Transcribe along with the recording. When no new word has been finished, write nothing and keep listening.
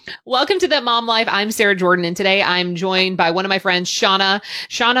Welcome to That Mom Life. I'm Sarah Jordan, and today I'm joined by one of my friends, Shauna.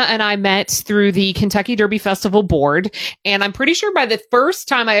 Shauna and I met through the Kentucky Derby Festival board, and I'm pretty sure by the first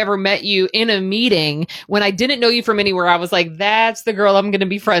time I ever met you in a meeting, when I didn't know you from anywhere, I was like, that's the girl I'm going to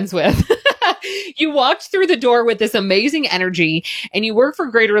be friends with. You walked through the door with this amazing energy, and you work for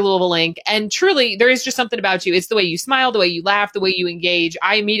Greater Louisville Inc. And truly, there is just something about you. It's the way you smile, the way you laugh, the way you engage.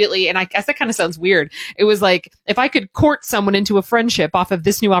 I immediately, and I guess that kind of sounds weird. It was like, if I could court someone into a friendship off of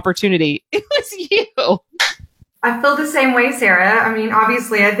this new opportunity, it was you. I feel the same way, Sarah. I mean,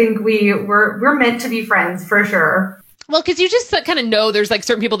 obviously, I think we're meant to be friends for sure. Well, because you just kind of know there's like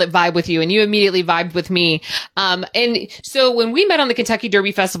certain people that vibe with you, and you immediately vibed with me. And so when we met on the Kentucky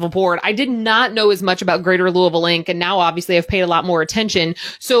Derby Festival board, I did not know as much about Greater Louisville Inc. And now obviously I've paid a lot more attention.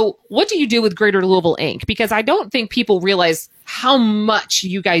 So what do you do with Greater Louisville Inc.? Because I don't think people realize how much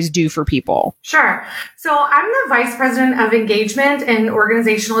you guys do for people. Sure. So I'm the Vice President of Engagement and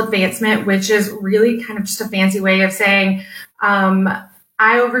Organizational Advancement, which is really kind of just a fancy way of saying I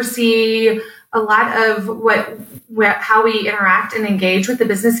oversee a lot of how we interact and engage with the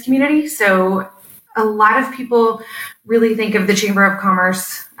business community. So a lot of people really think of the Chamber of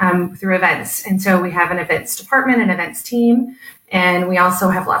Commerce through events. And so we have an events department, an events team, and we also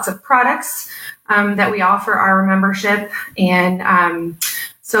have lots of products that we offer our membership. And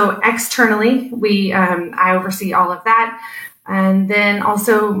so externally, I oversee all of that. And then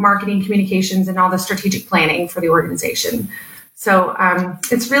also marketing, communications, and all the strategic planning for the organization. So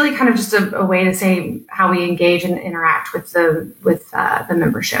it's really kind of just a way to say how we engage and interact with the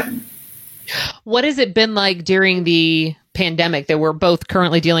membership. What has it been like during the pandemic that we're both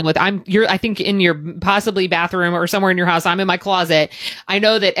currently dealing with? I think in your possibly bathroom or somewhere in your house. I'm in my closet. I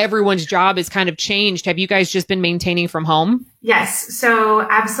know that everyone's job is kind of changed. Have you guys just been maintaining from home? Yes. So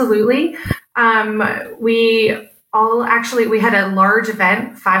absolutely. We had a large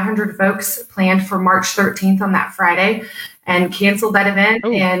event, 500 folks planned for March 13th on that Friday, and canceled that event.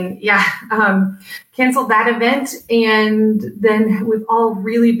 Oh. And canceled that event. And then we've all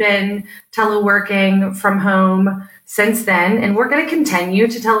really been teleworking from home since then. And we're going to continue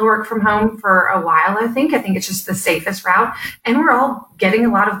to telework from home for a while. I think it's just the safest route. And we're all getting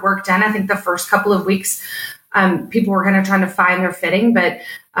a lot of work done. I think the first couple of weeks, people were kind of trying to find their fitting, but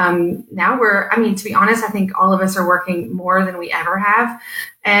now to be honest, I think all of us are working more than we ever have.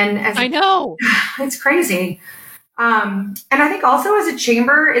 And I know it's crazy. And I think also as a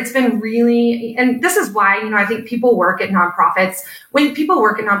chamber, it's been really, and this is why, I think people work at nonprofits. When people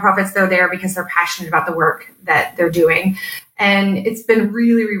work at nonprofits, they're there because they're passionate about the work that they're doing. And it's been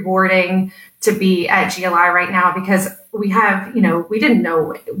really rewarding to be at GLI right now because we have, we didn't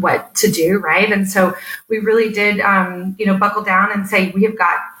know what to do, right? And so we really did, buckle down and say,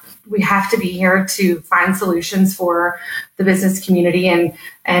 we have to be here to find solutions for the business community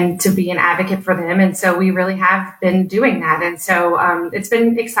and to be an advocate for them. And so we really have been doing that. And so it's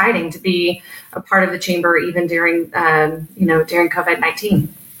been exciting to be a part of the chamber, even during COVID-19.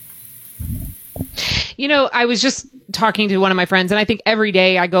 I was just talking to one of my friends, and I think every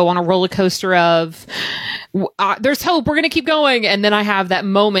day I go on a roller coaster of there's hope, we're going to keep going. And then I have that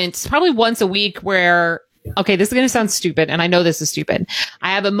moment probably once a week where, okay, this is going to sound stupid, and I know this is stupid.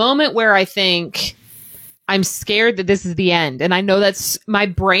 I have a moment where I think I'm scared that this is the end. And I know that's my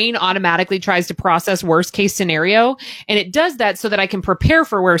brain automatically tries to process worst case scenario. And it does that so that I can prepare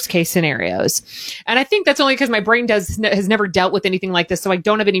for worst case scenarios. And I think that's only because my brain has never dealt with anything like this. So I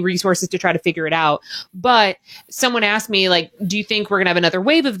don't have any resources to try to figure it out. But someone asked me, like, do you think we're going to have another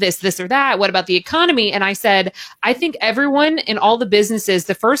wave of this or that? What about the economy? And I said, I think everyone in all the businesses,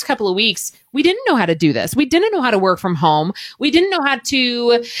 the first couple of weeks, we didn't know how to do this. We didn't know how to work from home. We didn't know how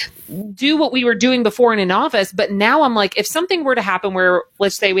to do what we were doing before in an office. But now I'm like, if something were to happen where,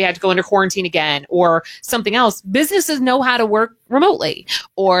 let's say we had to go into quarantine again or something else, businesses know how to work remotely,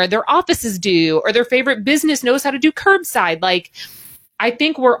 or their offices do, or their favorite business knows how to do curbside. Like, I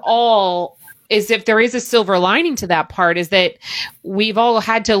think we're all, is if there is a silver lining to that part, is that we've all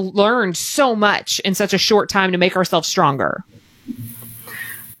had to learn so much in such a short time to make ourselves stronger.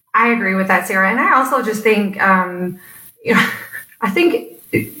 I agree with that, Sarah. And I also just think, I think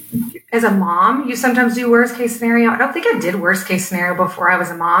as a mom, you sometimes do worst case scenario. I don't think I did worst case scenario before I was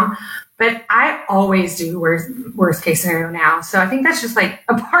a mom, but I always do worst case scenario now. So I think that's just like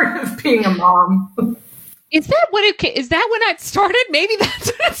a part of being a mom. Is that when it started? Maybe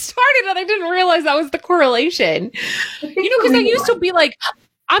that's when it started, and I didn't realize that was the correlation. Because I used to be like,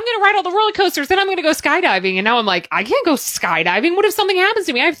 I'm going to ride all the roller coasters, then I'm going to go skydiving. And now I'm like, I can't go skydiving. What if something happens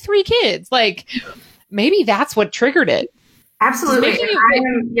to me? I have 3 kids. Like, maybe that's what triggered it. Absolutely.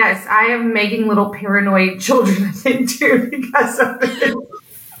 I am making little paranoid children, I think, too, because of it.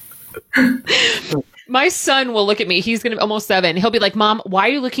 My son will look at me. He's going to be almost 7. He'll be like, Mom, why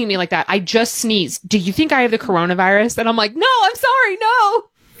are you looking at me like that? I just sneezed. Do you think I have the coronavirus? And I'm like, no, I'm sorry. No.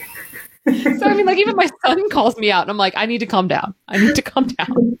 So, I mean, like, even my son calls me out and I'm like, I need to calm down. I need to calm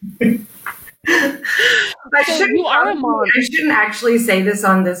down. So you are a mom. I shouldn't actually say this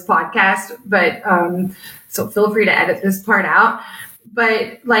on this podcast, but so feel free to edit this part out.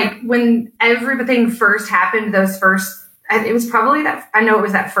 But like when everything first happened, it was probably I know it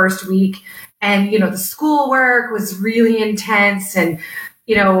was that first week, and the schoolwork was really intense, and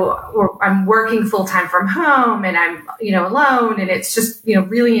I'm working full time from home, and I'm alone, and it's just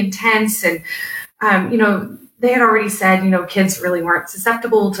really intense, and they had already said, kids really weren't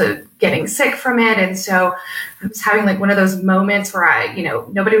susceptible to getting sick from it. And so I was having like one of those moments where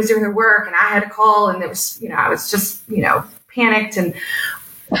nobody was doing their work and I had a call, and it was, I was just, panicked. And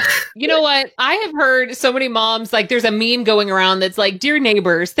you know what? I have heard so many moms, like there's a meme going around that's like, dear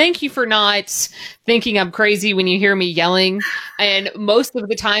neighbors, thank you for not thinking I'm crazy when you hear me yelling. And most of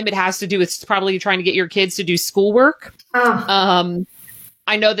the time it has to do with probably trying to get your kids to do schoolwork.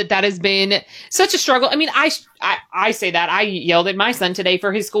 I know that has been such a struggle. I mean, I say that I yelled at my son today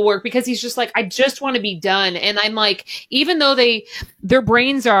for his schoolwork because he's just like, I just want to be done. And I'm like, even though their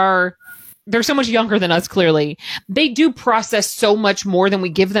brains they're so much younger than us, clearly, they do process so much more than we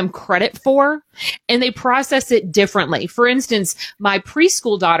give them credit for, and they process it differently. For instance, my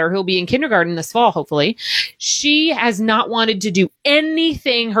preschool daughter, who'll be in kindergarten this fall, hopefully, she has not wanted to do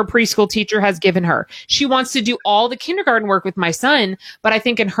anything her preschool teacher has given her. She wants to do all the kindergarten work with my son, but I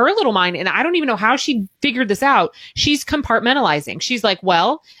think in her little mind, and I don't even know how she figured this out, she's compartmentalizing. She's like,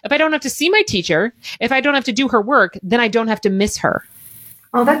 well, if I don't have to see my teacher, if I don't have to do her work, then I don't have to miss her.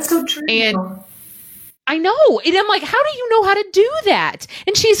 Oh, that's so true. And I know. And I'm like, how do you know how to do that?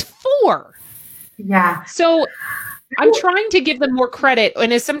 And she's 4. Yeah. So I'm trying to give them more credit.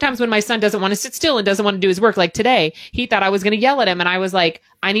 And it's sometimes when my son doesn't want to sit still and doesn't want to do his work, like today, he thought I was going to yell at him. And I was like,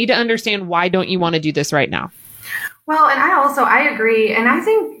 I need to understand, why don't you want to do this right now? Well, and I agree. And I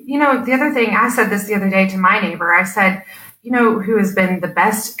think, the other thing, I said this the other day to my neighbor, I said, who has been the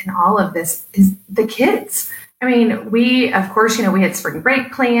best in all of this is the kids. I mean, we, of course, we had spring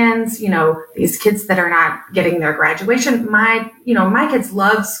break plans, these kids that are not getting their graduation. My kids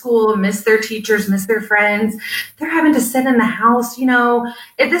love school, miss their teachers, miss their friends. They're having to sit in the house,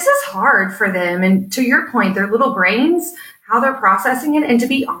 this is hard for them. And to your point, their little brains, how they're processing it. And to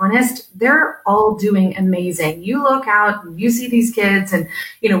be honest, they're all doing amazing. You look out and you see these kids, and,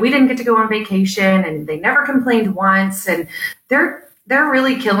 we didn't get to go on vacation, and they never complained once, and they're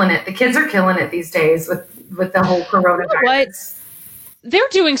really killing it. The kids are killing it these days with the whole coronavirus. You know what? They're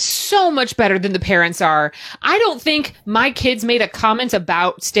doing so much better than the parents are. I don't think my kids made a comment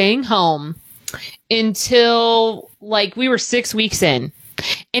about staying home until like we were 6 weeks in.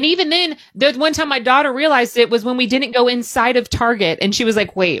 And even then, the one time my daughter realized it was when we didn't go inside of Target, and she was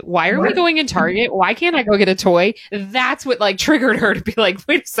like, wait, why are we going in Target? Why can't I go get a toy? That's what like triggered her to be like,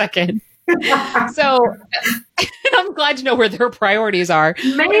 wait a second. So I'm glad to know where their priorities are.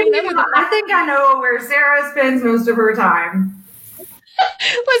 Maybe I think I know where Sarah spends most of her time.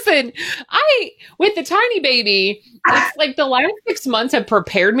 Listen, with the tiny baby, it's like the last 6 months have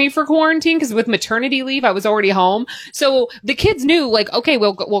prepared me for quarantine, because with maternity leave, I was already home. So the kids knew, like, okay,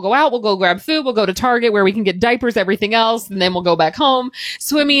 we'll go out, we'll go grab food, we'll go to Target where we can get diapers, everything else, and then we'll go back home.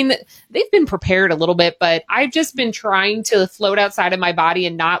 So, I mean, they've been prepared a little bit, but I've just been trying to float outside of my body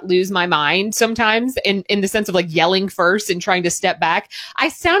and not lose my mind sometimes, in the sense of like yelling first and trying to step back. I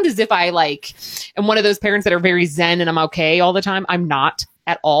sound as if I like am one of those parents that are very zen and I'm okay all the time. I'm not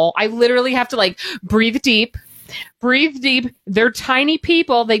at all. I literally have to like breathe deep. They're tiny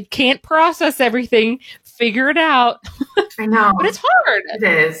people. They can't process everything. Figure it out. I know. But it's hard. It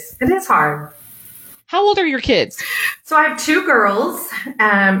is. It is hard. How old are your kids? So I have 2 girls.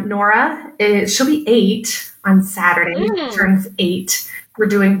 Nora, she'll be 8 on Saturday. Turns 8. We're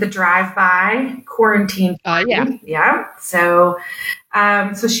doing the drive-by quarantine. Yeah. So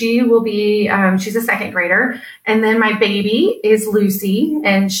she will be, she's a 2nd grader. And then my baby is Lucy,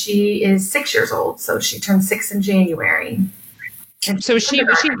 and she is 6 years old. So she turns 6 in January. And so she's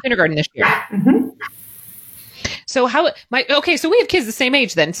in kindergarten this year. Yeah. Mm-hmm. So so we have kids the same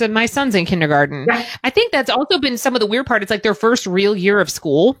age then. So my son's in kindergarten. Yeah. I think that's also been some of the weird part. It's like their first real year of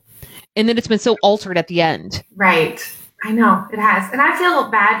school, and then it's been so altered at the end. Right. I know it has. And I feel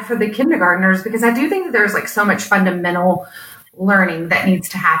bad for the kindergartners, because I do think that there's like so much fundamental learning that needs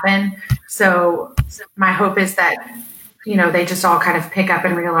to happen. So my hope is that, they just all kind of pick up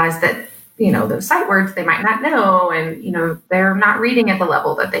and realize that, those sight words they might not know, and, they're not reading at the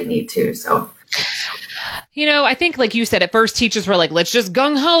level that they need to. So I think like you said, at first teachers were like, let's just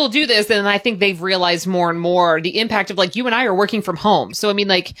gung ho do this. And I think they've realized more and more the impact of like you and I are working from home. So, I mean,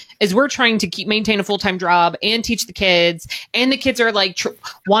 like as we're trying to maintain a full-time job and teach the kids, and the kids are like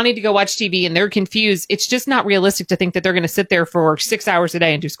wanting to go watch TV and they're confused. It's just not realistic to think that they're going to sit there for 6 hours a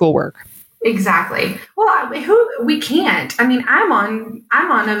day and do schoolwork. Exactly. Well, we can't. I mean, I'm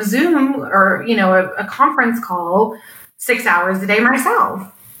on a Zoom or, a conference call 6 hours a day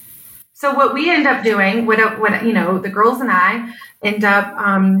myself. So what we end up doing, what the girls and I end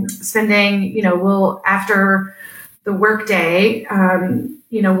up spending, we'll after the work day,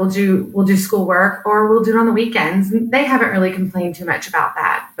 we'll do schoolwork or we'll do it on the weekends. And they haven't really complained too much about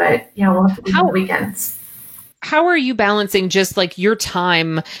that, but we'll have to do it on the weekends. How are you balancing just like your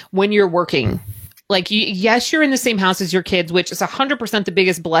time when you're working? Like, yes, you're in the same house as your kids, which is 100% the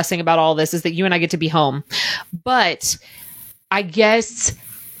biggest blessing about all this is that you and I get to be home. But I guess,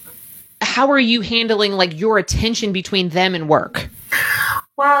 how are you handling like your attention between them and work?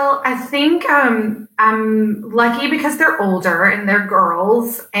 Well, I think I'm lucky because they're older and they're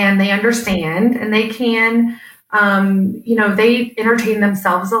girls and they understand and they can, they entertain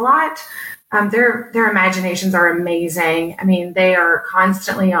themselves a lot. Their imaginations are amazing. I mean, they are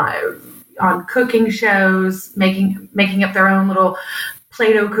constantly on cooking shows, making up their own little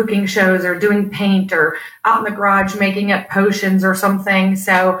Play-Doh cooking shows or doing paint or out in the garage making up potions or something.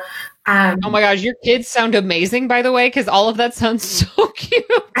 So, oh my gosh, your kids sound amazing, by the way, because all of that sounds so cute.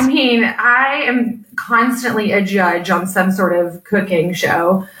 I mean, I am constantly a judge on some sort of cooking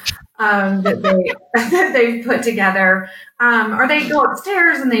show that they've put together. Or they go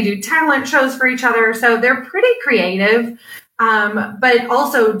upstairs and they do talent shows for each other. So they're pretty creative. But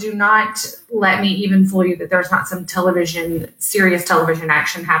also do not let me even fool you that there's not some serious television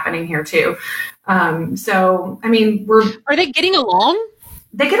action happening here too. So, I mean, are they getting along?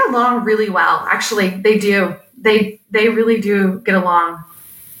 They get along really well. Actually, they do. They really do get along.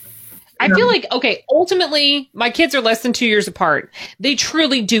 I feel like, okay, ultimately, my kids are less than 2 years apart. They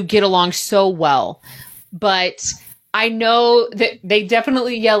truly do get along so well. But I know that they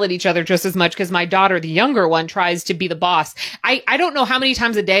definitely yell at each other just as much because my daughter, the younger one, tries to be the boss. I don't know how many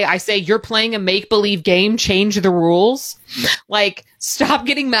times a day I say, you're playing a make-believe game, change the rules. Like, stop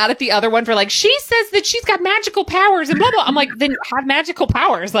getting mad at the other one for like, she says that she's got magical powers and blah, blah. I'm like, then have magical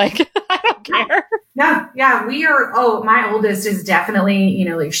powers. Like, I don't care. Yeah, we are. Oh, my oldest is definitely,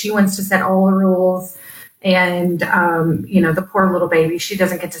 like she wants to set all the rules. And, the poor little baby, she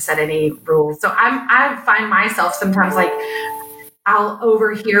doesn't get to set any rules. So I find myself sometimes like I'll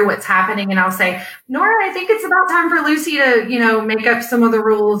overhear what's happening and I'll say, Nora, I think it's about time for Lucy to, make up some of the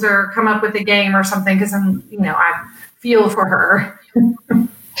rules or come up with a game or something. Cause I feel for her.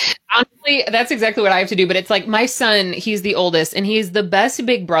 Honestly, that's exactly what I have to do. But it's like my son, he's the oldest and he's the best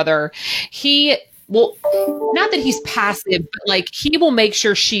big brother. Well, not that he's passive, but like he will make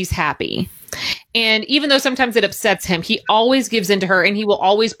sure she's happy. And even though sometimes it upsets him, he always gives in to her and he will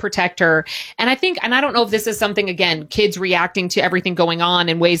always protect her. And I think, and I don't know if this is something, again, kids reacting to everything going on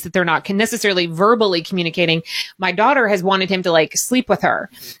in ways that they're not necessarily verbally communicating. My daughter has wanted him to like sleep with her.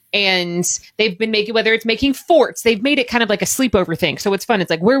 And they've been whether it's making forts, they've made it kind of like a sleepover thing. So it's fun. It's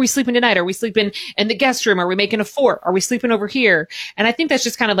like, where are we sleeping tonight? Are we sleeping in the guest room? Are we making a fort? Are we sleeping over here? And I think that's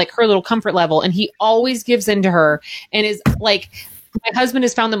just kind of like her little comfort level. And he always gives in to her and is like, my husband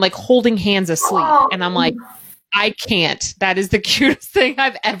has found them like holding hands asleep. Oh. And I'm like, I can't. That is the cutest thing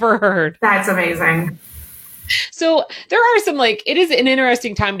I've ever heard. That's amazing. So there are some it is an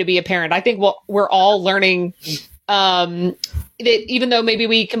interesting time to be a parent. I think we're all learning that even though maybe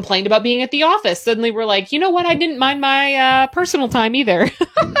we complained about being at the office, suddenly we're like, you know what? I didn't mind my personal time either.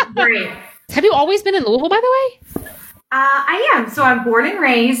 Right. Have you always been in Louisville, by the way? I am. So I'm born and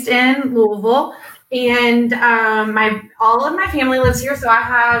raised in Louisville. And all of my family lives here. So I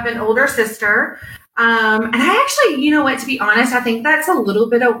have an older sister. And I actually, to be honest, I think that's a little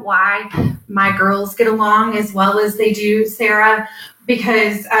bit of why my girls get along as well as they do, Sarah,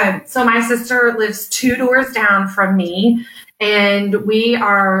 because so my sister lives 2 doors down from me and we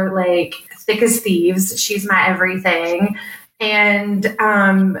are like thick as thieves. She's my everything. And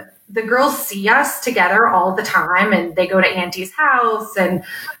the girls see us together all the time and they go to Auntie's house. And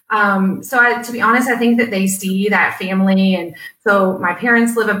so to be honest, I think that they see that family. And so my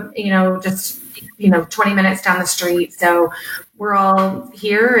parents live, just 20 minutes down the street. So we're all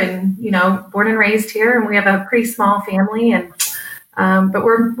here and, born and raised here and we have a pretty small family and, but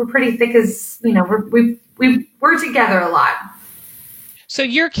we're pretty thick as, we're together a lot. So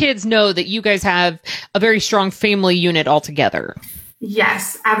your kids know that you guys have a very strong family unit all together.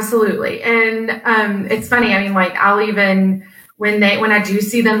 Yes, absolutely. And it's funny. I mean, like when I do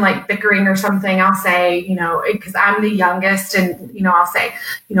see them like bickering or something, I'll say, because I'm the youngest, and I'll say,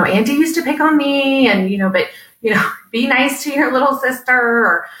 Auntie used to pick on me, and but be nice to your little sister,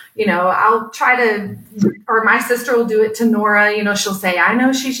 or I'll try to, or my sister will do it to Nora. She'll say, I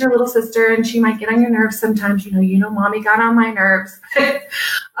know she's your little sister and she might get on your nerves sometimes. Mommy got on my nerves.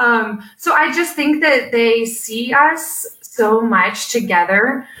 So I just think that they see us so much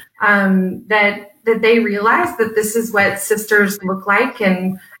together, that they realize that this is what sisters look like.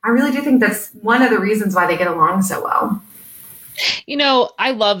 And I really do think that's one of the reasons why they get along so well.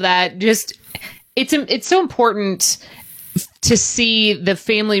 I love that. Just, it's so important to see the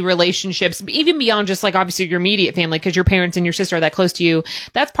family relationships, even beyond just like obviously your immediate family, because your parents and your sister are that close to you.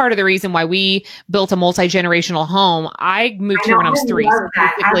 That's part of the reason why we built a multi-generational home. I moved here when I was 3.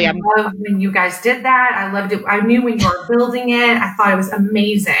 I loved when you guys did that. I loved it. I knew when you were building it. I thought it was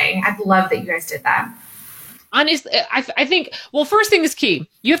amazing. I love that you guys did that. Honestly, I think, well, first thing is key.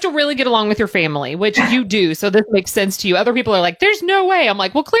 You have to really get along with your family, which you do. So this makes sense to you. Other people are like, there's no way. I'm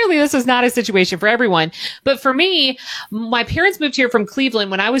like, well, clearly this is not a situation for everyone. But for me, my parents moved here from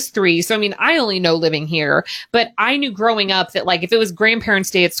Cleveland when I was 3. So, I only know living here, but I knew growing up that like, if it was grandparents'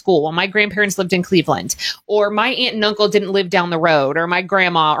 day at school, well, my grandparents lived in Cleveland, or my aunt and uncle didn't live down the road, or my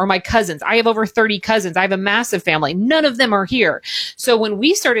grandma, or my cousins. I have over 30 cousins. I have a massive family. None of them are here. So when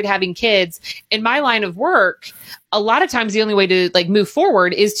we started having kids in my line of work, a lot of times the only way to like move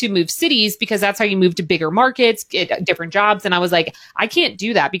forward is to move cities, because that's how you move to bigger markets, get different jobs. And I was like, I can't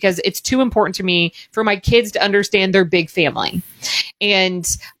do that because it's too important to me for my kids to understand their big family. And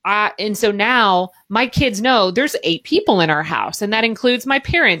so now my kids know there's 8 people in our house, and that includes my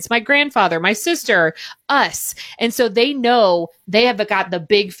parents, my grandfather, my sister, us. And so they know they have got the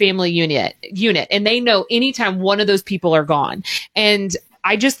big family unit, and they know anytime one of those people are gone. And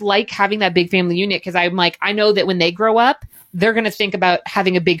I just like having that big family unit, because I'm like, I know that when they grow up, they're going to think about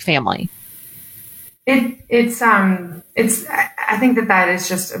having a big family. I think that is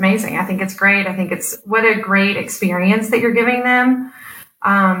just amazing. I think it's great. I think it's what a great experience that you're giving them.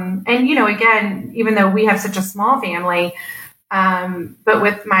 And again, even though we have such a small family, but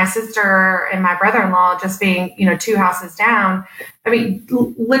with my sister and my brother-in-law just being, 2 houses down,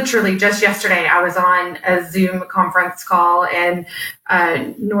 literally just yesterday I was on a Zoom conference call, and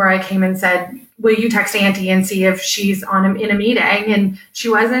Nora came and said, will you text Auntie and see if she's in a meeting? And she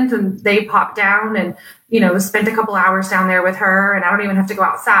wasn't, and they popped down and, spent a couple hours down there with her, and I don't even have to go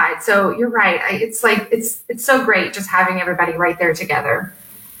outside. So you're right. It's so great just having everybody right there together.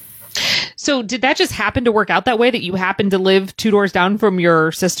 So did that just happen to work out that way, that you happened to live 2 doors down from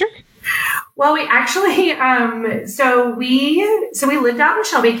your sister? Well, we actually, so we lived out in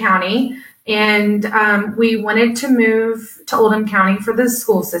Shelby County, and we wanted to move to Oldham County for the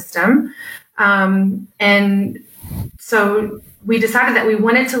school system. And so we decided that we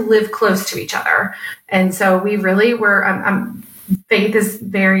wanted to live close to each other. And so we really were, faith is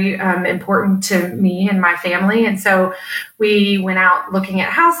very important to me and my family. And so we went out looking at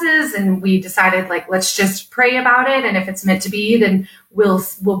houses, and we decided, like, let's just pray about it. And if it's meant to be, then we'll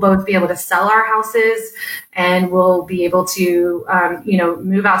both be able to sell our houses, and we'll be able to,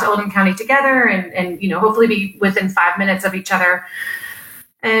 move out to Oldham County together, and hopefully be within 5 minutes of each other.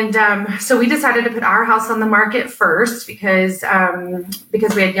 And so we decided to put our house on the market first, because we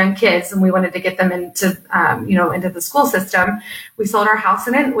had young kids and we wanted to get them into the school system. We sold our house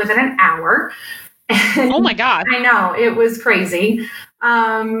within an hour. And oh my God. I know, it was crazy.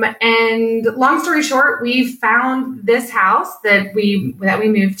 And long story short, we found this house that we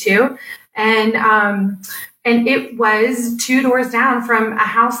moved to, and it was 2 doors down from a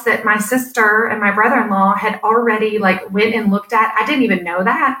house that my sister and my brother-in-law had already went and looked at. I didn't even know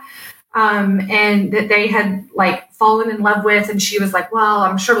that. And that they had fallen in love with. And she was like, well,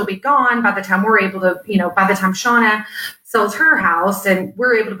 I'm sure it'll be gone by the time we're able to, by the time Shauna sells her house and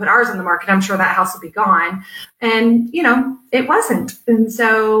we're able to put ours on the market, I'm sure that house will be gone. And, it wasn't. And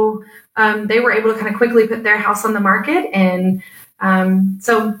so, they were able to kind of quickly put their house on the market. And,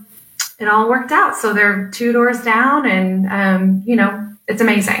 so it all worked out. So they're 2 doors down, and, it's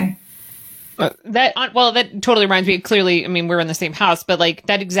amazing. That totally reminds me. Clearly, we're in the same house, but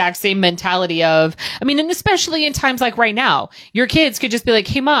that exact same mentality of, and especially in times like right now, your kids could just be like,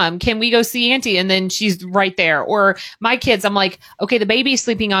 hey mom, can we go see Auntie? And then she's right there. Or my kids, I'm like, okay, the baby's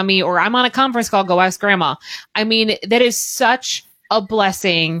sleeping on me, or I'm on a conference call, go ask grandma. That is such a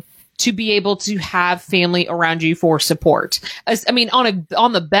blessing to be able to have family around you for support. On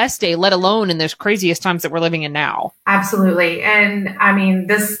the best day, let alone in this craziest times that we're living in now. Absolutely. And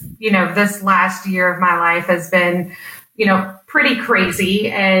this last year of my life has been, pretty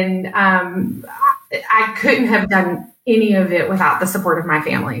crazy. And I couldn't have done any of it without the support of my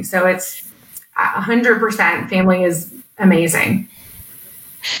family. So it's 100% family is amazing.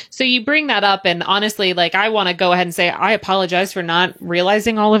 So you bring that up, and honestly, like, I want to go ahead and say I apologize for not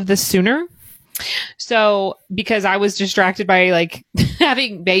realizing all of this sooner. So, because I was distracted by like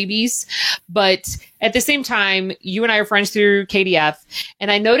having babies, but at the same time, you and I are friends through KDF, and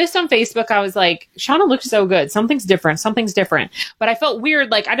I noticed on Facebook, I was like, Shauna looks so good. Something's different. Something's different. But I felt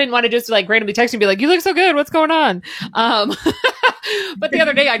weird. Like, I didn't want to just like randomly text and be like, you look so good. What's going on? But the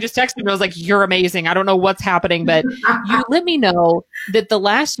other day I just texted him. I was like, you're amazing. I don't know what's happening, but you let me know that the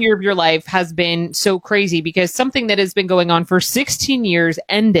last year of your life has been so crazy because something that has been going on for 16 years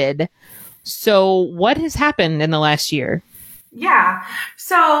ended. So what has happened in the last year? Yeah.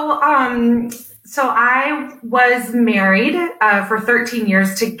 So I was married for 13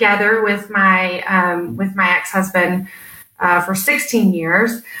 years together with my ex-husband for 16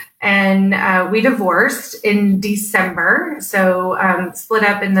 years, and we divorced in December. So split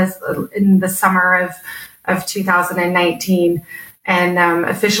up in the summer of 2019, and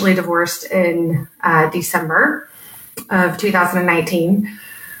officially divorced in December of 2019.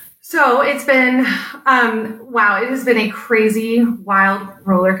 So it's been, wow, it has been a crazy, wild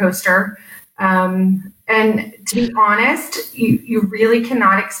roller coaster. And to be honest, you really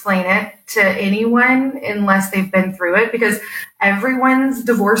cannot explain it to anyone unless they've been through it, because everyone's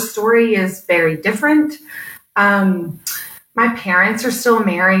divorce story is very different. My parents are still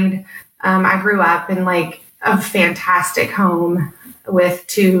married. I grew up in like a fantastic home with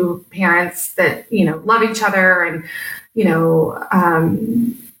two parents that, love each other, and,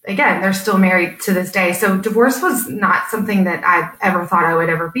 again, they're still married to this day. So divorce was not something that I ever thought I would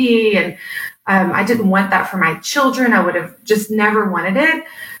ever be. And I didn't want that for my children. I would have just never wanted it.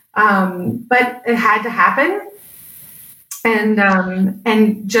 But it had to happen.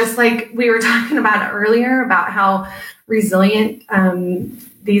 And just like we were talking about earlier about how resilient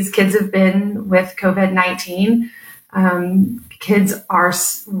these kids have been with COVID-19, kids are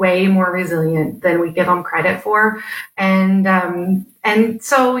way more resilient than we give them credit for. And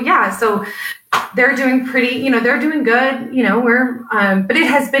so, yeah, so they're doing they're doing good, but it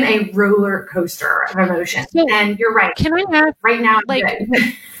has been a roller coaster of emotion. So, and you're right. Can I ask, right now, like,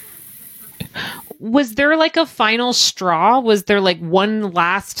 was there like a final straw? Was there like one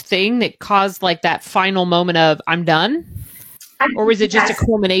last thing that caused like that final moment of I'm done? Or was it just a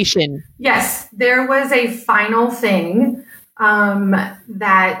culmination? Yes, there was a final thing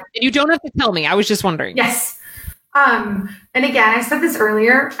that... You don't have to tell me. I was just wondering. Yes. And again, I said this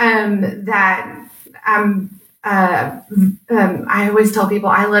earlier, that I always tell people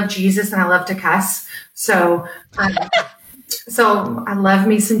I love Jesus and I love to cuss. So I love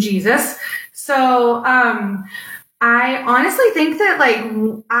me some Jesus. So I honestly think that like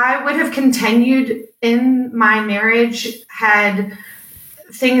I would have continued in my marriage had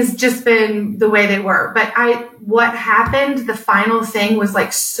things just been the way they were. But what happened, the final thing was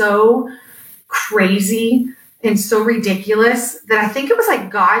like so crazy and so ridiculous that I think it was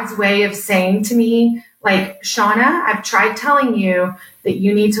like God's way of saying to me, like, Shauna, I've tried telling you that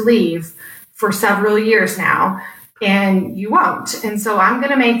you need to leave for several years now, and you won't. And so I'm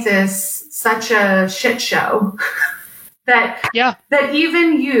going to make this such a shit show that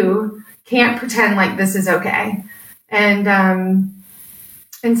even you can't pretend like this is okay. And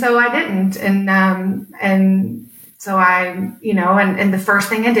so I didn't. And so I, and the first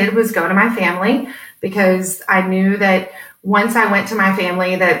thing I did was go to my family, because I knew that once I went to my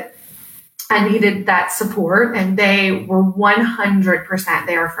family that I needed that support, and they were 100%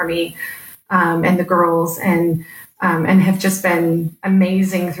 there for me, and the girls, and have just been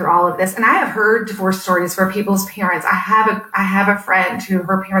amazing through all of this. And I have heard divorce stories where people's parents, I have a friend who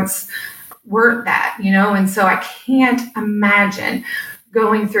her parents weren't that, and so I can't imagine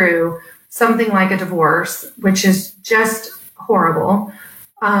going through something like a divorce, which is just horrible,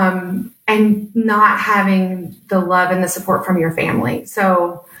 and not having the love and the support from your family.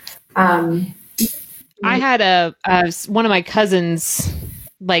 So, I had one of my cousins,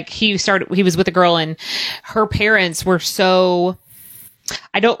 like he was with a girl, and her parents were so,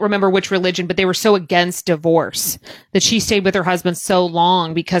 I don't remember which religion, but they were so against divorce that she stayed with her husband so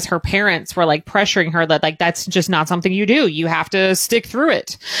long because her parents were like pressuring her that like, that's just not something you do. You have to stick through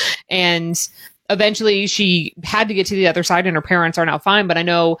it. And eventually she had to get to the other side, and her parents are now fine. But I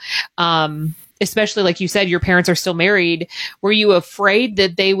know, especially like you said, your parents are still married. Were you afraid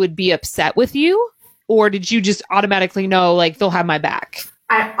that they would be upset with you? Or did you just automatically know, like, they'll have my back?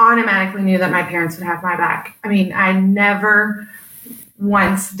 I automatically knew that my parents would have my back. I mean, I never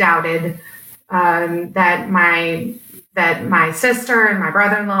once doubted that my sister and my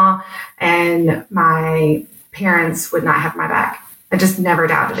brother-in-law and my parents would not have my back. I just never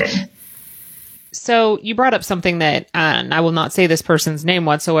doubted it. So you brought up something that, and I will not say this person's name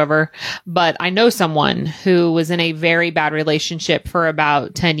whatsoever, but I know someone who was in a very bad relationship for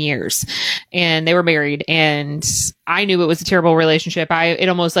about 10 years, and they were married, and I knew it was a terrible relationship. It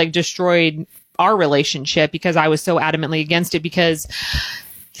almost like destroyed our relationship because I was so adamantly against it, because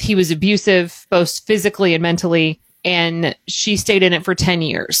he was abusive, both physically and mentally, and she stayed in it for 10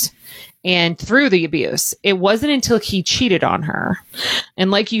 years. And through the abuse, it wasn't until he cheated on her. And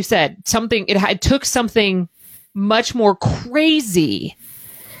like you said, it took something much more crazy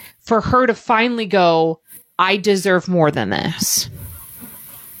for her to finally go, I deserve more than this.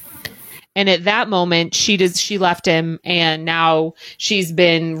 And at that moment, she left him, and now she's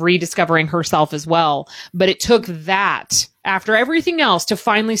been rediscovering herself as well. But it took that, after everything else, to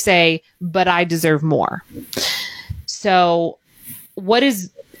finally say, but I deserve more. So what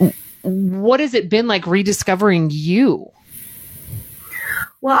has it been like rediscovering you?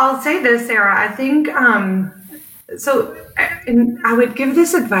 Well, I'll say this, Sarah. I think, and I would give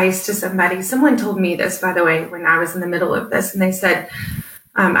this advice to somebody. Someone told me this, by the way, when I was in the middle of this, and they said,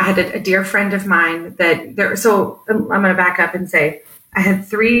 I had a dear friend of mine so I'm going to back up and say, I had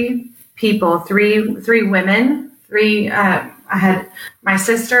three people, three women, I had my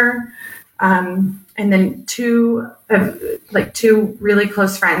sister, and then two really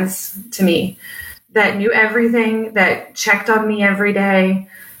close friends to me that knew everything, that checked on me every day,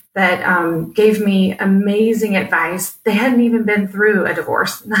 that gave me amazing advice. They hadn't even been through a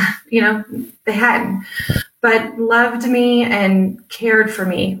divorce, they hadn't, but loved me and cared for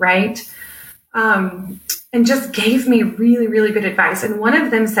me, right? And just gave me really, really good advice. And one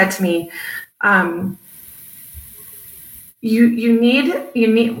of them said to me, you need,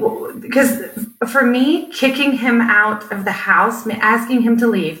 because for me, kicking him out of the house, asking him to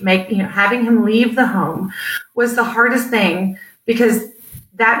leave, having him leave the home was the hardest thing, because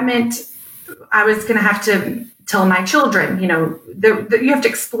that meant I was going to have to tell my children, you have to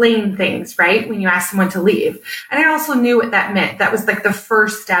explain things, right? When you ask someone to leave. And I also knew what that meant. That was like the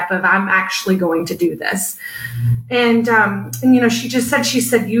first step of, I'm actually going to do this. And she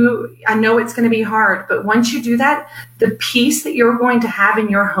said, I know it's going to be hard, but once you do that, the peace that you're going to have in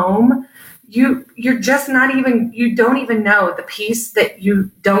your home, you're just you don't even know the peace that you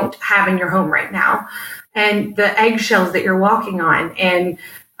don't have in your home right now. And the eggshells that you're walking on, and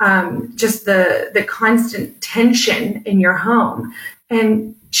just the constant tension in your home.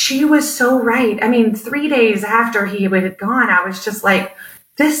 And she was so right. 3 days after he had gone, I was just like,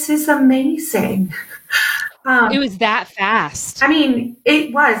 this is amazing. It was that fast.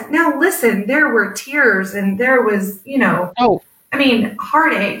 It was. Now, listen, there were tears, and there was,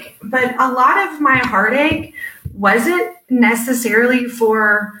 heartache. But a lot of my heartache wasn't necessarily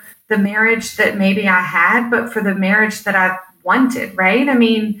for the marriage that maybe I had, but for the marriage that I wanted, right?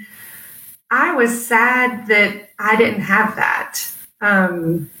 I was sad that I didn't have that.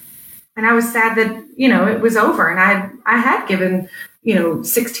 And I was sad that, it was over, and I had given,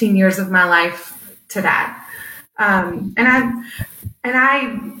 16 years of my life to that. And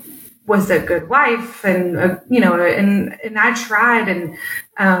I was a good wife, and, and I tried.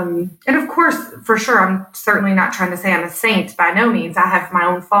 And of course, for sure, I'm certainly not trying to say I'm a saint by no means. I have my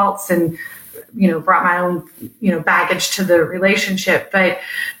own faults and, brought my own, baggage to the relationship. But,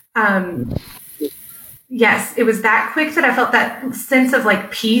 yes, it was that quick that I felt that sense of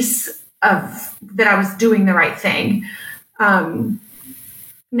like peace of that I was doing the right thing.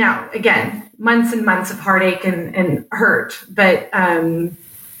 Now, again, months and months of heartache and hurt, but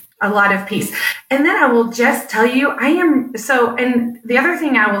a lot of peace. And then I will just tell you, and the other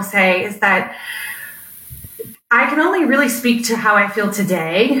thing I will say is that I can only really speak to how I feel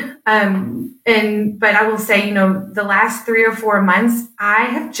today. But I will say, the last 3 or 4 months, I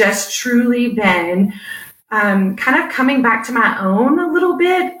have just truly been kind of coming back to my own a little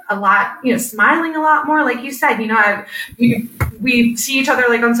bit, a lot, smiling a lot more. Like you said, we see each other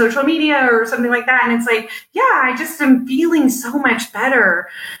like on social media or something like that. And it's like, yeah, I just am feeling so much better.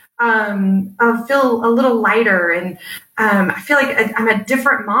 I feel a little lighter, and I feel like I'm a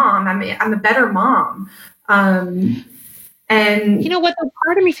different mom. I'm a better mom. And you know what? The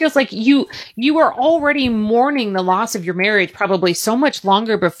part of me feels like you were already mourning the loss of your marriage probably so much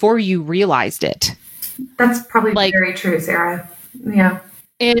longer before you realized it. That's probably very true, Sarah. Yeah.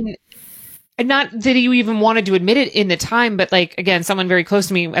 And not that you even wanted to admit it in the time, but like, again, someone very close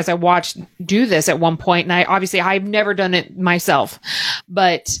to me as I watched do this at one point, and I've never done it myself,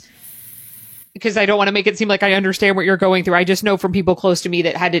 but because I don't want to make it seem like I understand what you're going through. I just know from people close to me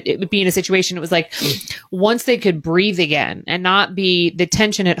that had to be in a situation. It was like once they could breathe again and not be the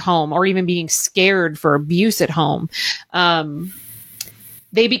tension at home or even being scared for abuse at home.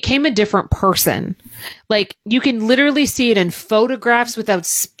 They became a different person. Like you can literally see it in photographs without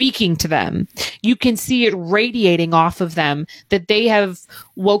speaking to them. You can see it radiating off of them that they have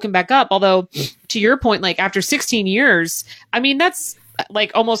woken back up. Although to your point, like after 16 years, I mean, that's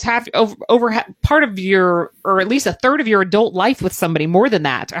like almost half over part of your, or at least a third of your adult life with somebody, more than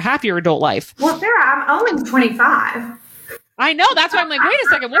that, or half your adult life. Well, Sarah, I'm only 25. I know. That's why I'm like, wait a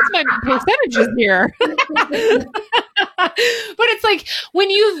second, what's my percentages here? But it's like when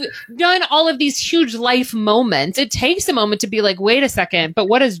you've done all of these huge life moments, it takes a moment to be like, wait a second, but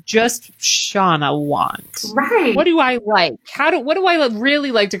what does just Shauna want? Right. What do I like? What do I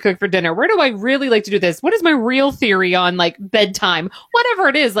really like to cook for dinner? Where do I really like to do this? What is my real theory on like bedtime? Whatever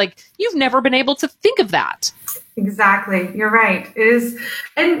it is, like you've never been able to think of that. Exactly. You're right. It is.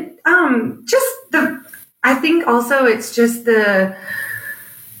 And I think also it's just the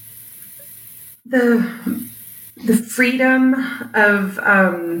freedom of, I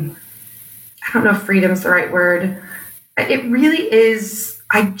don't know if freedom's the right word. It really is.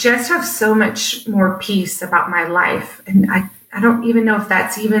 I just have so much more peace about my life. And I don't even know if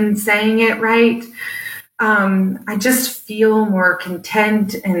that's even saying it right. I just feel more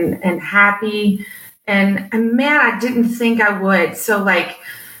content and happy. And man, I didn't think I would. So like,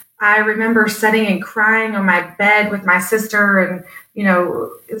 I remember sitting and crying on my bed with my sister and,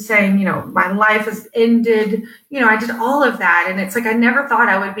 saying, my life has ended. I did all of that. And it's like, I never thought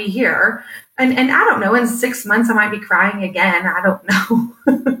I would be here. And I don't know, in 6 months, I might be crying again. I don't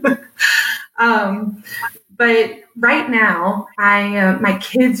know. But right now, my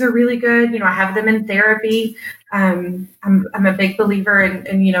kids are really good. I have them in therapy. I'm a big believer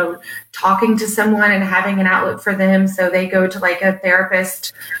in talking to someone and having an outlet for them. So they go to like a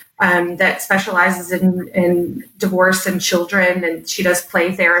therapist that specializes in divorce and children, and she does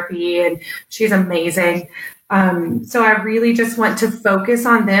play therapy, and she's amazing. So I really just want to focus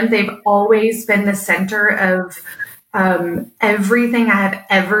on them. They've always been the center of everything I have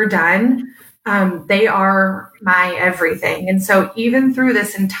ever done. They are my everything. And so even through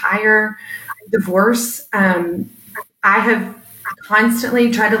this entire divorce, I have constantly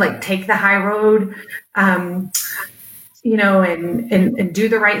tried to like take the high road, and do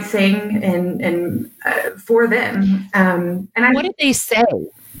the right thing and for them. What did they say?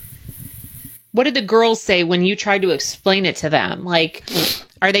 What did the girls say when you tried to explain it to them? Like,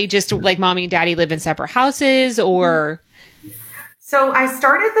 are they just like mommy and daddy live in separate houses or? So I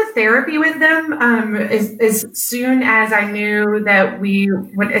started the therapy with them as soon as I knew that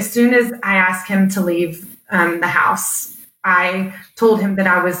as soon as I asked him to leave the house, I told him that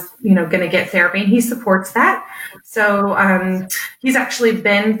I was, going to get therapy, and he supports that. So he's actually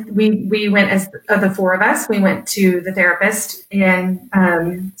we went as the four of us, we went to the therapist, and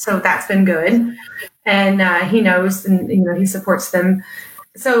so that's been good. And he knows, and he supports them.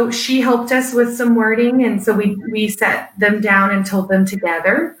 So she helped us with some wording, and so we sat them down and told them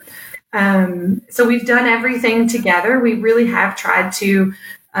together. So we've done everything together. We really have tried to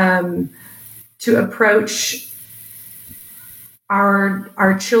approach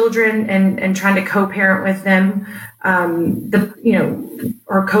our children and trying to co-parent with them,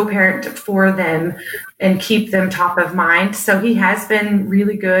 or co-parent for them and keep them top of mind. So he has been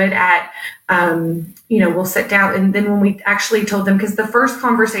really good at, we'll sit down, and then when we actually told them, because the first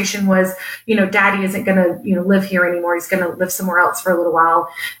conversation was, daddy isn't going to, live here anymore. He's going to live somewhere else for a little while.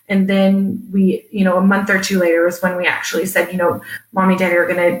 And then we, a month or two later is when we actually said, mommy and daddy are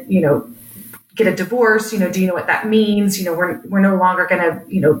going to, get a divorce, do you know what that means? We're no longer going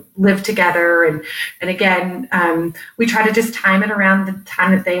to, live together. And again, we try to just time it around the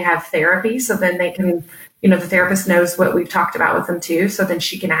time that they have therapy. So then they can, the therapist knows what we've talked about with them too. So then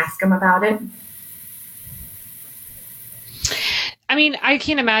she can ask them about it. I mean, I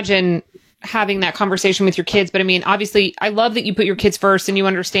can't imagine having that conversation with your kids, but I mean, obviously I love that you put your kids first and you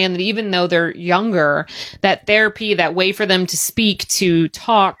understand that even though they're younger, that therapy, that way for them to speak, to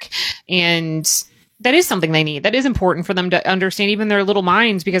talk, and that is something they need. That is important for them to understand, even their little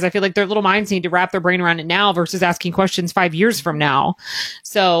minds, because I feel like their little minds need to wrap their brain around it now versus asking questions 5 years from now.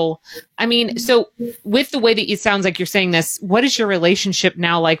 So, I mean, with the way that it sounds like you're saying this, what is your relationship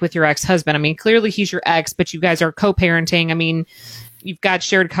now like with your ex-husband? I mean, clearly he's your ex, but you guys are co-parenting. I mean, you've got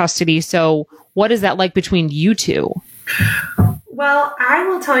shared custody. So what is that like between you two? Well, I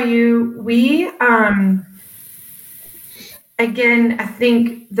will tell you, we, again, I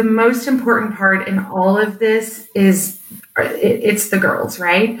think the most important part in all of this is it's the girls,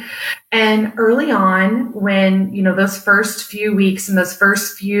 right? And early on, when, those first few weeks and those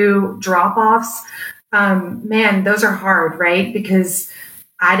first few drop offs, man, those are hard, right? Because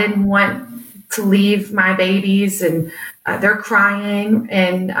I didn't want to leave my babies, and they're crying.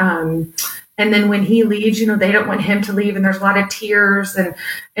 And then when he leaves, they don't want him to leave, and there's a lot of tears, and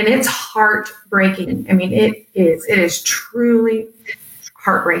it's heartbreaking. I mean, it is truly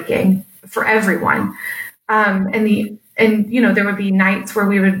heartbreaking for everyone. And there would be nights where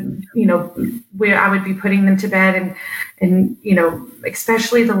we would, I would be putting them to bed, and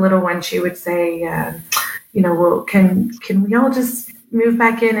especially the little one, she would say, well, can we all just move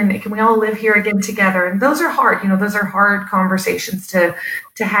back in, and can we all live here again together? And those are hard, those are hard conversations to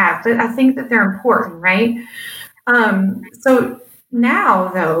have, but I think that they're important, right? So now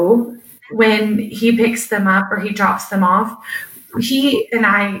though, when he picks them up or he drops them off, he and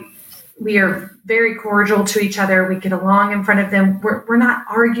I, we are very cordial to each other. We get along in front of them. We're not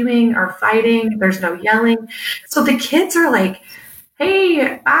arguing or fighting. There's no yelling. So the kids are like,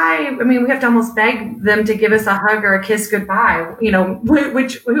 hey, bye. I mean, we have to almost beg them to give us a hug or a kiss goodbye,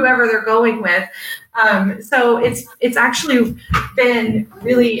 whoever they're going with. So it's actually been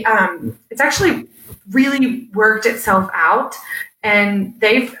really, it's actually really worked itself out, and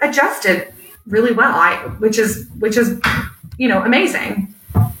they've adjusted really well, which is, amazing.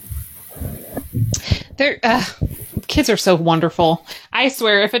 Kids are so wonderful. I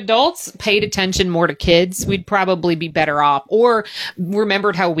swear, if adults paid attention more to kids, we'd probably be better off, or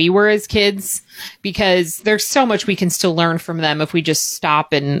remembered how we were as kids, because there's so much we can still learn from them if we just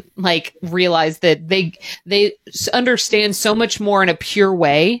stop and realize that they understand so much more in a pure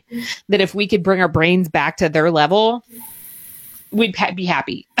way, that if we could bring our brains back to their level, we'd be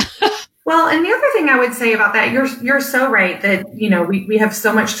happy. Well, and the other thing I would say about that, you're so right that, we have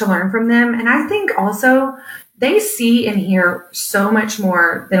so much to learn from them. And I think also they see and hear so much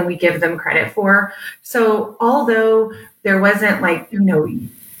more than we give them credit for. So although there wasn't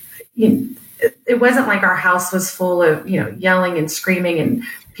it wasn't like our house was full of, yelling and screaming and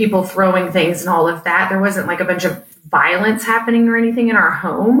people throwing things and all of that. There wasn't like a bunch of violence happening or anything in our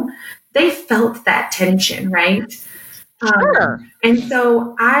home. They felt that tension, right? Sure. And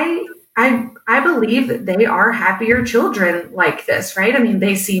so I believe that they are happier children like this, right? I mean,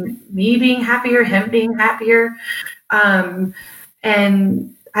 they see me being happier, him being happier. And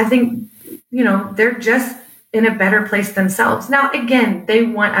I think, they're just in a better place themselves. Now, again, they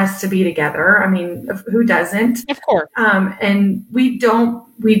want us to be together. I mean, who doesn't? Of course. And we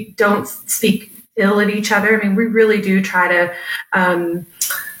don't speak ill at each other. I mean, we really do try to,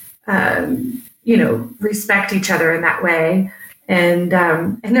 respect each other in that way. And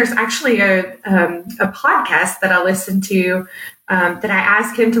there's actually a podcast that I listened to, that I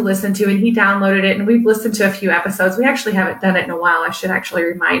asked him to listen to, and he downloaded it, and we've listened to a few episodes. We actually haven't done it in a while. I should actually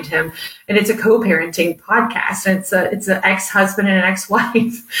remind him. And it's a co-parenting podcast. And it's an ex-husband and an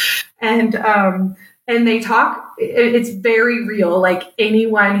ex-wife. And they talk, it's very real. Like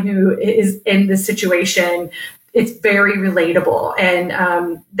anyone who is in this situation, it's very relatable.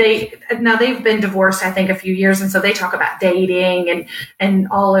 And they've been divorced, I think, a few years. And so they talk about dating and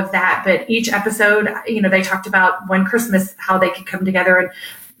all of that. But each episode, they talked about one Christmas, how they could come together and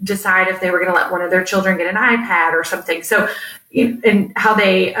decide if they were going to let one of their children get an iPad or something. So, and how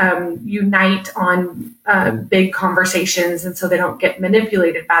they unite on big conversations, and so they don't get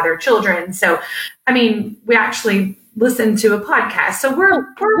manipulated by their children. So, I mean, we actually listen to a podcast. So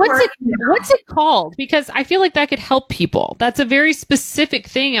what's it called? Because I feel like that could help people. That's a very specific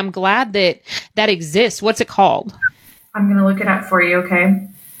thing. I'm glad that exists. What's it called? I'm going to look it up for you.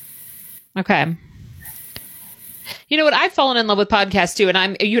 Okay. You know what? I've fallen in love with podcasts too.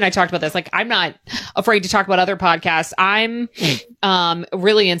 And you and I talked about this. I'm not afraid to talk about other podcasts. I'm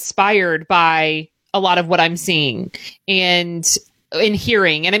really inspired by a lot of what I'm seeing and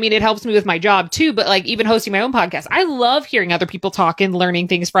hearing. And I mean, it helps me with my job too, but even hosting my own podcast, I love hearing other people talk and learning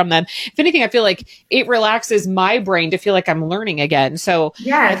things from them. If anything, I feel like it relaxes my brain to feel like I'm learning again. So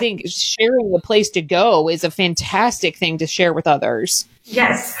yes. I think sharing a place to go is a fantastic thing to share with others.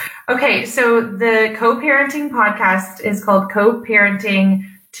 Yes. Okay. So the co-parenting podcast is called Co-Parenting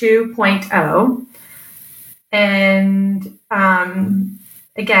 2.0. And,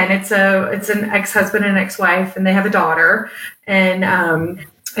 again, it's an ex-husband and ex-wife, and they have a daughter, and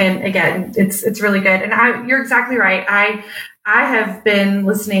again, it's really good. And you're exactly right. I have been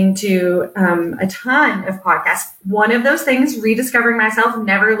listening to a ton of podcasts. One of those things, rediscovering myself.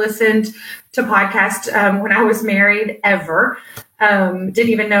 Never listened to podcasts when I was married ever. Didn't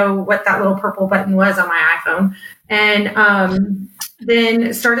even know what that little purple button was on my iPhone. and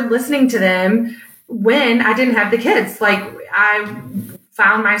then started listening to them when I didn't have the kids. Like I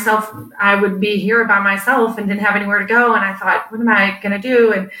found myself, I would be here by myself and didn't have anywhere to go. And I thought, what am I going to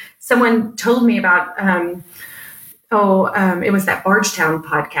do? And someone told me about, it was that Bargetown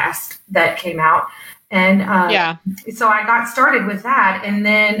podcast that came out. And so I got started with that. And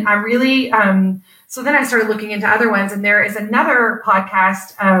then I really, so then I started looking into other ones. And there is another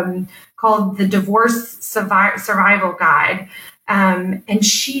podcast called The Divorce Survival Guide. And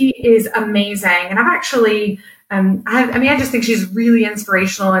she is amazing. And I've actually, I just think she's really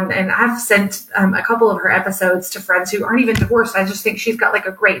inspirational. And I've sent a couple of her episodes to friends who aren't even divorced. I just think she's got like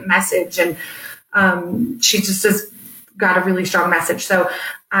a great message, and she just has got a really strong message. So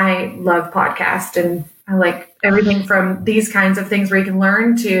I love podcasts, and I like everything from these kinds of things where you can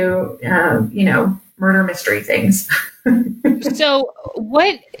learn to, murder mystery things. So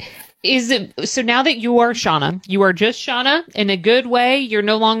what is it? So now that you are Shauna, you are just Shauna in a good way. You're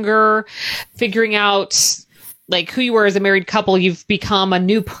no longer figuring out like who you were as a married couple. You've become a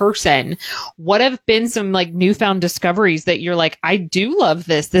new person. What have been some like newfound discoveries that you're like, I do love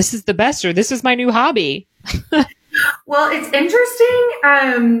this. This is the best, or this is my new hobby. Well, it's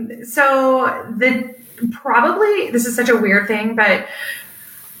interesting. So this is such a weird thing, but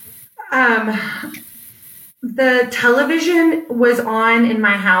the television was on in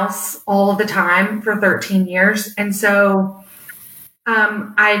my house all the time for 13 years. And so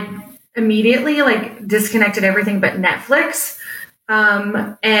I immediately like disconnected everything but Netflix.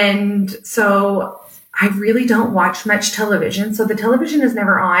 And so I really don't watch much television. So the television is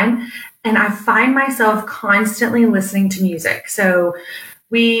never on. And I find myself constantly listening to music. So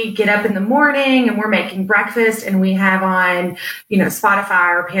we get up in the morning and we're making breakfast and we have on,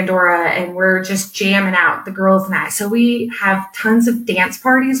 Spotify or Pandora, and we're just jamming out, the girls and I. So we have tons of dance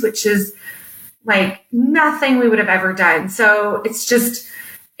parties, which is like nothing we would have ever done. So it's just,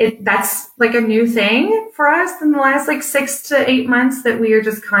 that's like a new thing for us in the last like 6 to 8 months, that we are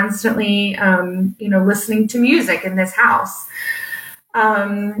just constantly, listening to music in this house.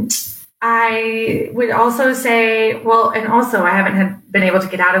 I would also say, and also I haven't been able to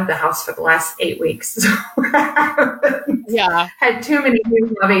get out of the house for the last 8 weeks. So had too many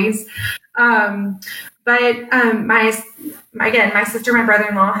new hobbies. But my sister, my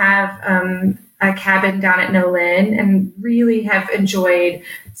brother-in-law have a cabin down at Nolin, and really have enjoyed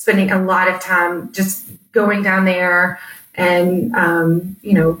spending a lot of time just going down there and,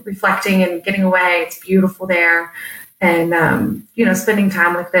 reflecting and getting away. It's beautiful there. And, spending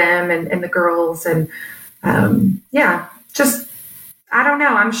time with them and the girls, and, just, I don't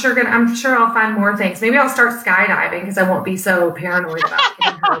know. I'm sure I'll find more things. Maybe I'll start skydiving because I won't be so paranoid about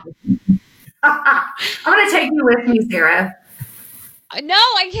getting hurt. I'm going to take you with me, Sarah. No,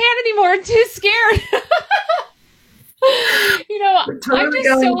 I can't anymore. I'm too scared.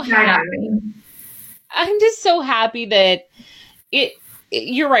 I'm just so happy that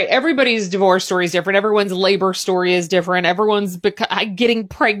you're right. Everybody's divorce story is different. Everyone's labor story is different. Everyone's getting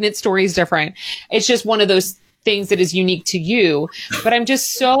pregnant story is different. It's just one of those things that is unique to you. But I'm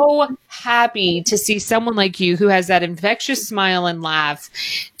just so happy to see someone like you who has that infectious smile and laugh.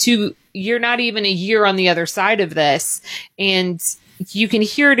 You're not even a year on the other side of this, and you can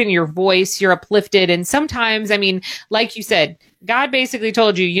hear it in your voice. You're uplifted. And sometimes, like you said, God basically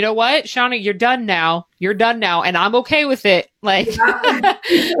told you, you know what, Shauna, you're done now. You're done now. And I'm okay with it. Like,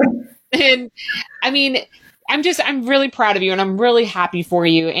 and I'm really proud of you, and I'm really happy for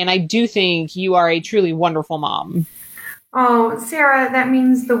you. And I do think you are a truly wonderful mom. Oh, Sarah, that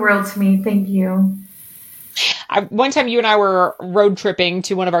means the world to me. Thank you. One time you and I were road tripping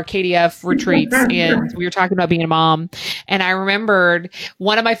to one of our KDF retreats, and we were talking about being a mom. And I remembered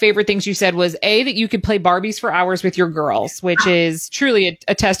one of my favorite things you said was that you could play Barbies for hours with your girls, which is truly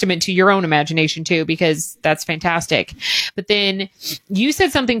a testament to your own imagination too, because that's fantastic. But then you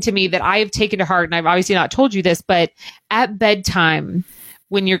said something to me that I have taken to heart, and I've obviously not told you this, but at bedtime,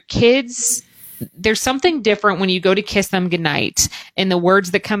 when your kids, there's something different when you go to kiss them goodnight and the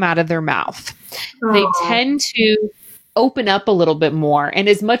words that come out of their mouth. Aww. They tend to open up a little bit more. And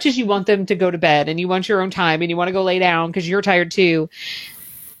as much as you want them to go to bed and you want your own time and you want to go lay down because you're tired too,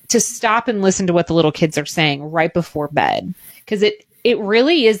 to stop and listen to what the little kids are saying right before bed. Because it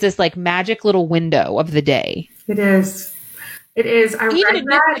really is this like magic little window of the day. It is. It is.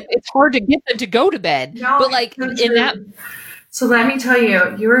 It's hard to get them to go to bed. No, but like in that. So let me tell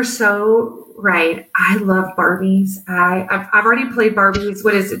you, you are so right. I love Barbies. I've already played Barbies.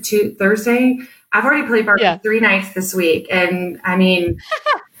 What is it? Thursday? I've already played Barbies 3 nights this week. And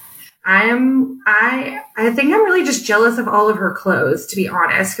I think I'm really just jealous of all of her clothes, to be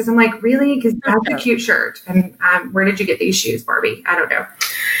honest, because I'm like, really? Because that's a cute shirt. And where did you get these shoes, Barbie? I don't know.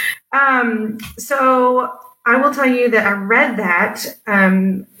 So I will tell you that I read that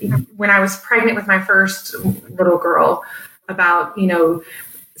when I was pregnant with my first little girl about,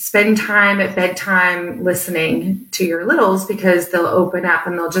 spend time at bedtime listening to your littles because they'll open up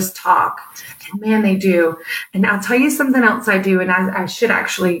and they'll just talk. And man, they do. And I'll tell you something else I do, and I should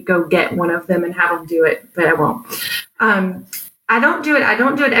actually go get one of them and have them do it, but I won't. I don't do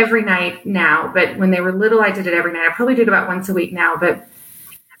it every night now, but when they were little, I did it every night. I probably do it about once a week now, but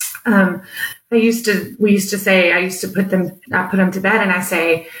we used to say, I used to put them to bed and I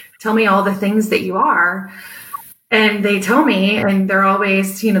say, tell me all the things that you are. And they tell me, and they're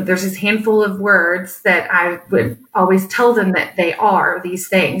always, there's this handful of words that I would always tell them that they are these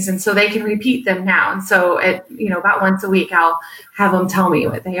things. And so they can repeat them now. And so about once a week, I'll have them tell me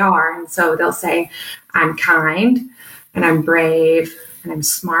what they are. And so they'll say, I'm kind, and I'm brave, and I'm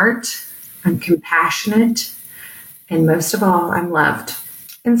smart, I'm compassionate, and most of all, I'm loved.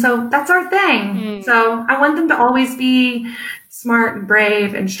 And so that's our thing. So I want them to always be smart and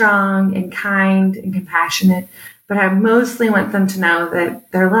brave and strong and kind and compassionate. But I mostly want them to know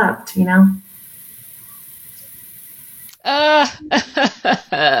that they're loved, I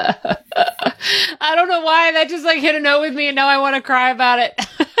don't know why that just hit a note with me, and now I want to cry about it.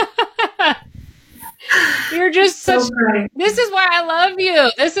 You're just such, this is why I love you.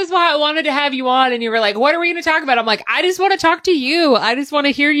 This is why I wanted to have you on. And you were like, what are we going to talk about? I'm like, I just want to talk to you. I just want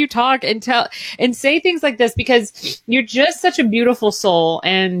to hear you talk and tell and say things like this because you're just such a beautiful soul.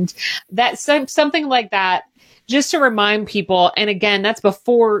 And that's something like that. Just to remind people, and again, that's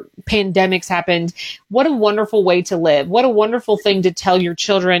before pandemics happened, what a wonderful way to live. What a wonderful thing to tell your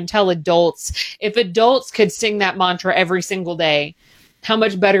children, tell adults. If adults could sing that mantra every single day, how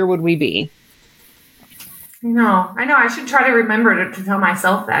much better would we be? No, I know. I should try to remember to tell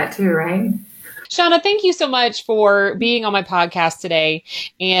myself that too, right? Shauna, thank you so much for being on my podcast today.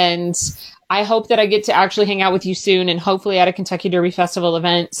 And I hope that I get to actually hang out with you soon and hopefully at a Kentucky Derby Festival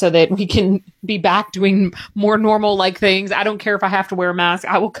event so that we can be back doing more normal things. I don't care if I have to wear a mask.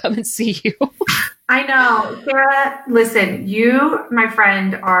 I will come and see you. I know. Sarah, listen, you, my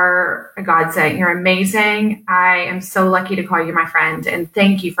friend, are a godsend. You're amazing. I am so lucky to call you my friend. And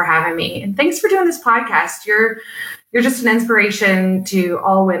thank you for having me. And thanks for doing this podcast. You're just an inspiration to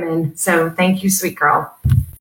all women. So thank you, sweet girl.